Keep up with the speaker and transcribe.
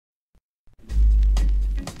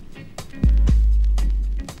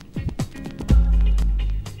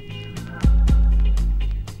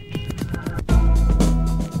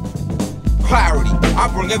I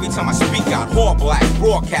bring every time I speak out. Whore black,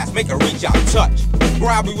 broadcast, make her reach out, touch.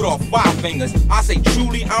 Grab me with all 5 fingers. I say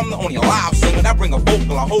truly, I'm the only alive singer that bring a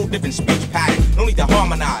vocal, a whole different speech pattern. No need to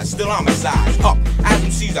harmonize, still homicize. Up, as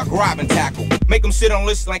MCs I grab and tackle. Make them sit on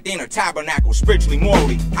lists like they in a tabernacle. Spiritually,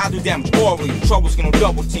 morally, I do damage orally. Trouble's gonna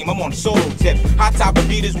double team, I'm on solo tip. Hot top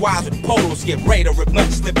Adidas wise with polo skip. Ready to rip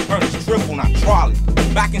nuts, slip, turn this triple, not trolley.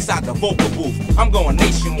 Back inside the vocal booth, I'm going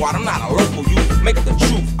nationwide, I'm not a local youth. Make up the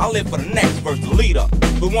truth, I live for the next verse, the leader,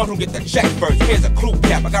 the one who get the check first. Here's a clue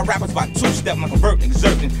cap, I got rappers by 2-step, like converting,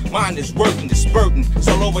 exerting. Mind is working, disperting,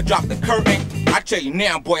 so over drop the curtain. I tell you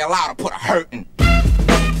now, boy, allow to put a hurtin'. I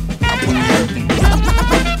put a hurtin'.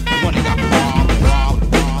 Money got problem.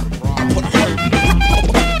 I put a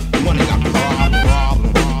hurtin'. Money got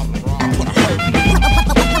problem. I put a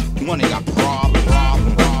hurtin'. Money got problem.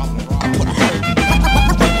 I put a hurtin'.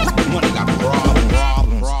 Money got problem.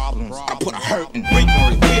 I put a hurtin'.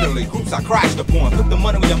 Frequently, repeatedly, groups I crashed upon. Put the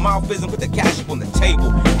money where your mouth is and put the cash up on the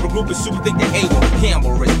table. The group is super think they're able.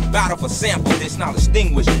 Gamble rich, battle for sample, this not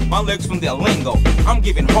distinguished. My lyrics from their lingo. I'm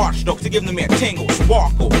giving heart strokes to give them a tingle,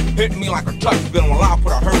 sparkle. Hitting me like a touch feeling while I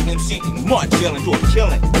put a hurt MC much chillin' to a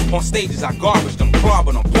killing. On stages I garbage them,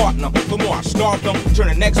 clobbing them, partner. The more I starve them, turn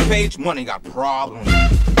the next page, money got problems. I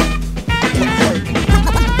put a hurtin'.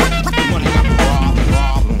 Money got problems.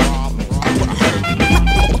 I put a hurtin'.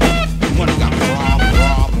 Money got problems. I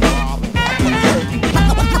put a hurtin'.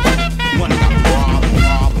 Money got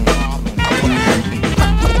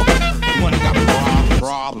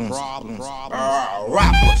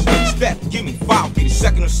rappers, step, give me 5 feet. A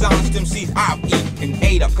second of silence, them seeds I've eaten and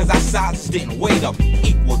ate up. Cause I sizes didn't wait up.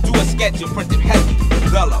 Equal, do a sketch and print it heavy.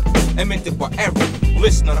 Develop, and meant it for every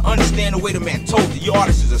listener to understand the way the man told it. Your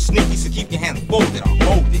artist is a sneaky, so keep your hand folded, I'll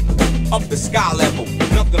hold it. Up the sky level,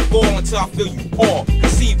 nothing fall until I feel you all.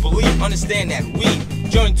 Conceive, believe, understand that we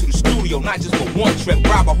journey to the studio, not just for one trip.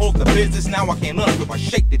 Grab a hold of the business, now I can't unclip, I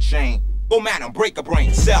shake the chain. Go mad and break a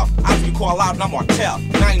brain cell. I have to be called out and I'm Martell.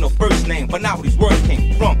 Now I ain't no first name, but not where these words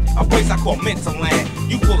came from. A place I call mental land.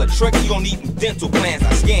 You pull a trick, you don't need dental plans.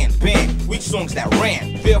 I scan, ban, weak songs that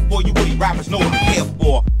ran. Therefore, you really rappers know what I'm here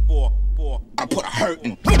for. I put a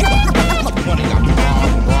hurtin'. Money got problem.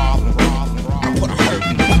 I put a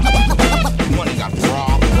hurtin'. Money got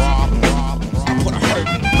problem. I put a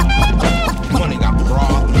hurtin'. Money got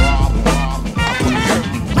problem. I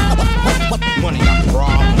put a hurtin'. Money got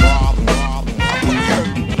problem.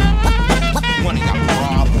 Money got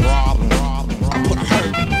problem. I put a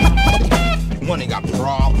hurtin'. Money got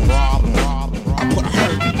problem. I put a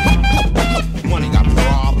hurtin'. Money got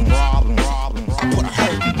problem. I put a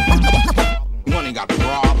hurtin'. Money got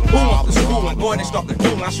problem. Who wants to school and go ahead and start the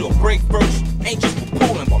duel? I should break first. Ain't just for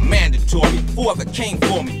pulling, but mandatory. Whoever came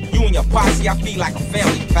for me, you and your posse, I feel like a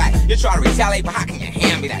family pack. You try to retaliate, but how can you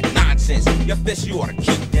hand me that nonsense? Your fist you ought to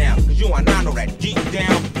keep down, cause you and I know that deep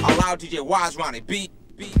down. Allow DJ Wise round it beat.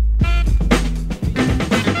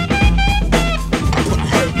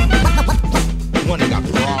 Money got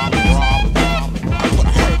problem. I put a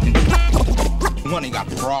hurtin'. Money got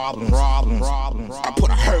problem.